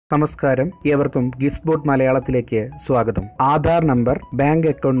നമസ്കാരം, ഏവർക്കും ഗിസ്ബോട്ട് മലയാളത്തിലേക്ക് സ്വാഗതം. ആധാർ നമ്പർ ബാങ്ക്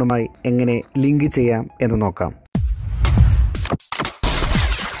അക്കൗണ്ടുമായി എങ്ങനെ ലിങ്ക് ചെയ്യാം എന്ന് നോക്കാം.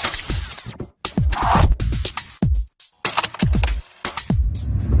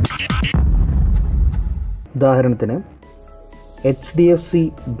 ഉദാഹരണത്തിന് HDFC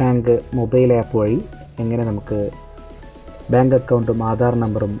ബാങ്ക് മൊബൈൽ ആപ്പ് വഴി എങ്ങനെ നമുക്ക് ബാങ്ക് അക്കൗണ്ടും ആധാർ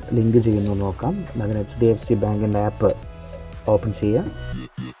നമ്പറും ലിങ്ക് ചെയ്യുന്നു നോക്കാം. അതിന് HDFC ബാങ്കിൻ്റെ ആപ്പ് ഓപ്പൺ ചെയ്യുക.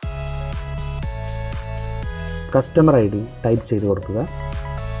 കസ്റ്റമർ ID ടൈപ്പ് ചെയ്ത് കൊടുക്കുക.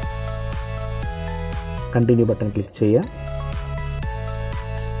 കണ്ടിന്യൂ ബട്ടൺ ക്ലിക്ക് ചെയ്യുക.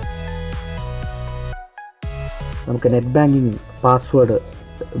 നമുക്ക് നെറ്റ് ബാങ്കിങ് പാസ്വേഡ്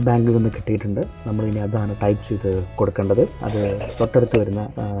ബാങ്കിൽ നിന്ന് കിട്ടിയിട്ടുണ്ട്. നമ്മളിനി അതാണ് ടൈപ്പ് ചെയ്ത് കൊടുക്കേണ്ടത്. അത് തൊട്ടടുത്ത് വരുന്ന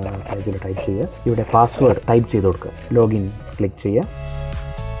പേജിൽ ടൈപ്പ് ചെയ്യുക. ഇവിടെ പാസ്വേഡ് ടൈപ്പ് ചെയ്ത് കൊടുക്കുക. ലോഗിൻ ക്ലിക്ക് ചെയ്യുക.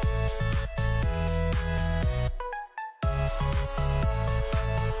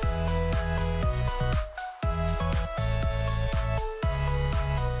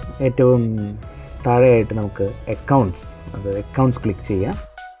 ഏറ്റവും താഴെയായിട്ട് നമുക്ക് അക്കൗണ്ട്സ് ക്ലിക്ക് ചെയ്യാം.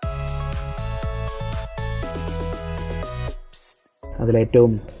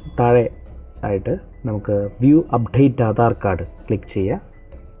 അതിലേറ്റവും താഴെ ആയിട്ട് നമുക്ക് view update Aadhaar card click ചെയ്യുക.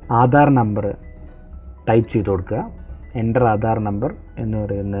 ആധാർ നമ്പർ ടൈപ്പ് ചെയ്ത് കൊടുക്കുക. എൻ്റർ ആധാർ നമ്പർ എന്ന്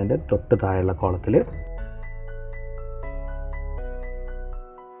പറയുന്നതിൻ്റെ തൊട്ട് താഴെയുള്ള കോളത്തിൽ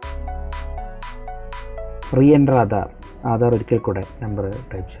റീ എൻ്റർ ആധാർ ഒരിക്കൽ കൂടെ നമ്പർ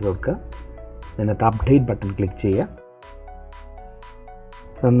ടൈപ്പ് ചെയ്ത് കൊടുക്കുക. എന്നിട്ട് അപ്ഡേറ്റ് ബട്ടൺ ക്ലിക്ക് ചെയ്യുക.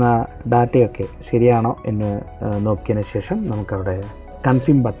 തന്ന ഡാറ്റയൊക്കെ ശരിയാണോ എന്ന് നോക്കിയതിന് ശേഷം നമുക്കവിടെ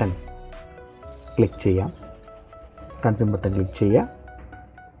കൺഫേം ബട്ടൺ ക്ലിക്ക് ചെയ്യാം.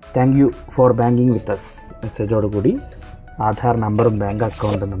 Thank you for banking with us മെസ്സേജോടുകൂടി Aadhaar നമ്പറും ബാങ്ക്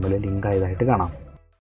അക്കൗണ്ടും തമ്മിൽ ലിങ്ക് ആയതായിട്ട് കാണാം.